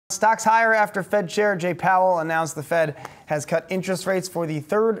Stocks higher after Fed Chair Jay Powell announced the Fed has cut interest rates for the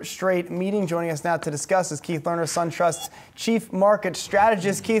third straight meeting. Joining us now to discuss is Keith Lerner, SunTrust's Chief Market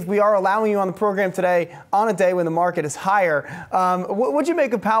Strategist. Keith, we are allowing you on the program today on a day when the market is higher. What would you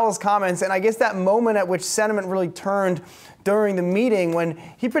make of Powell's comments? And I guess that moment at which sentiment really turned during the meeting when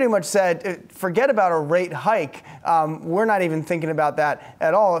he pretty much said, forget about a rate hike. We're not even thinking about that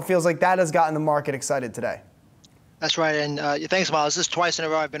at all. It feels like that has gotten the market excited today. That's right, and thanks, Miles. This is twice in a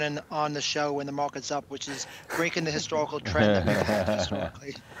row I've been on the show when the market's up, which is breaking the historical trend that we've had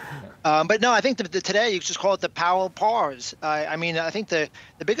historically. But no, I think today you just call it the Powell pause. I mean, I think the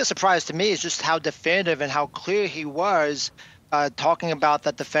biggest surprise to me is just how definitive and how clear he was talking about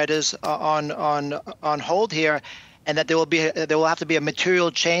that the Fed is on hold here, and that there will have to be a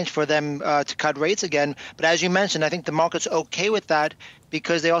material change for them to cut rates again. But as you mentioned, I think the market's okay with that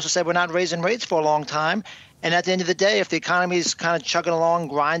because they also said we're not raising rates for a long time. And at the end of the day, if the economy is kind of chugging along,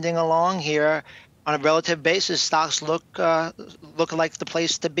 grinding along here on a relative basis, stocks look like the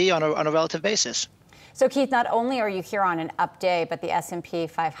place to be on a relative basis. So, Keith, not only are you here on an up day, but the S&P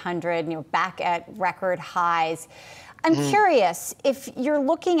 500, back at record highs. I'm curious, if you're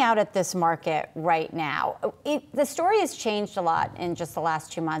looking out at this market right now, the story has changed a lot in just the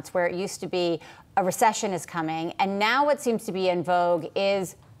last 2 months, where it used to be a recession is coming, and now what seems to be in vogue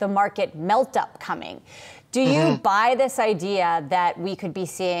is the market melt-up coming. Do you buy this idea that we could be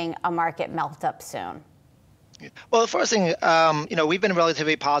seeing a market melt-up soon? Well, the first thing, we've been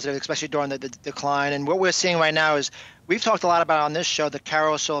relatively positive, especially during the decline. And what we're seeing right now is we've talked a lot about on this show the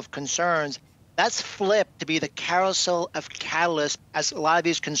carousel of concerns. That's flipped to be the carousel of catalysts as a lot of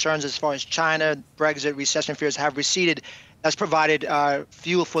these concerns as far as China, Brexit, recession fears have receded. That's provided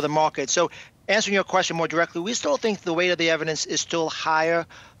fuel for the market. So answering your question more directly, we still think the weight of the evidence is still higher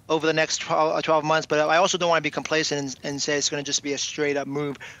over the next 12 months, but I also don't want to be complacent and say it's going to just be a straight up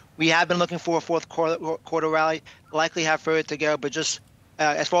move. We have been looking for a fourth quarter rally, likely have further to go, but just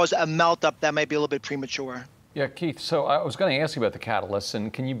as far as a melt up, that might be a little bit premature. Yeah, Keith, so I was going to ask you about the catalysts,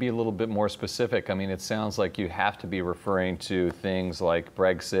 and can you be a little bit more specific? I mean, it sounds like you have to be referring to things like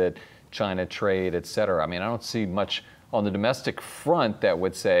Brexit, China trade, et cetera. I mean, I don't see much on the domestic front that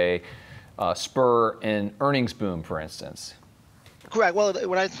would say spur an earnings boom, for instance. Correct. Well,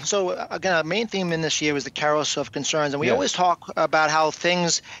 so again, our main theme in this year was the carousel of concerns, and we always talk about how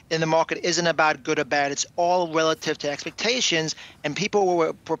things in the market isn't about good or bad. It's all relative to expectations, and people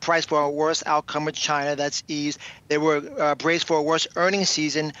were priced for a worse outcome with China. That's eased. They were braced for a worse earnings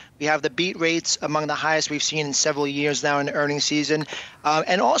season. We have the beat rates among the highest we've seen in several years now in the earnings season.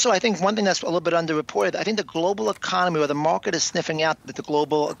 And also, I think one thing that's a little bit underreported, I think the global economy, or the market is sniffing out that the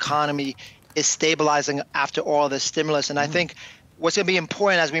global economy is stabilizing after all the stimulus. And I think what's going to be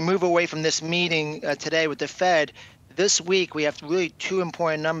important as we move away from this meeting today with the Fed, this week we have really two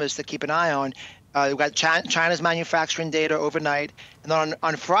important numbers to keep an eye on. We've got China's manufacturing data overnight. And then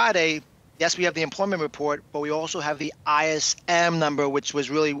on Friday, yes, we have the employment report, but we also have the ISM number, which was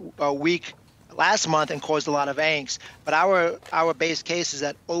really weak last month and caused a lot of angst. But our base case is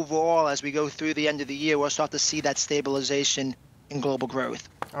that overall, as we go through the end of the year, we'll start to see that stabilization in global growth.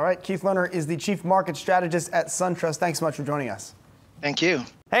 All right, Keith Lerner is the Chief Market Strategist at SunTrust. Thanks so much for joining us. Thank you.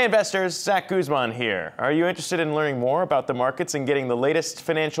 Hey investors, Zach Guzman here. Are you interested in learning more about the markets and getting the latest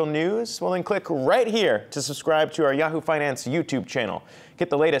financial news? Well, then click right here to subscribe to our Yahoo Finance YouTube channel. Get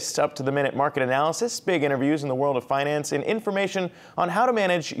the latest up-to-the-minute market analysis, big interviews in the world of finance, and information on how to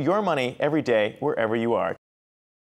manage your money every day wherever you are.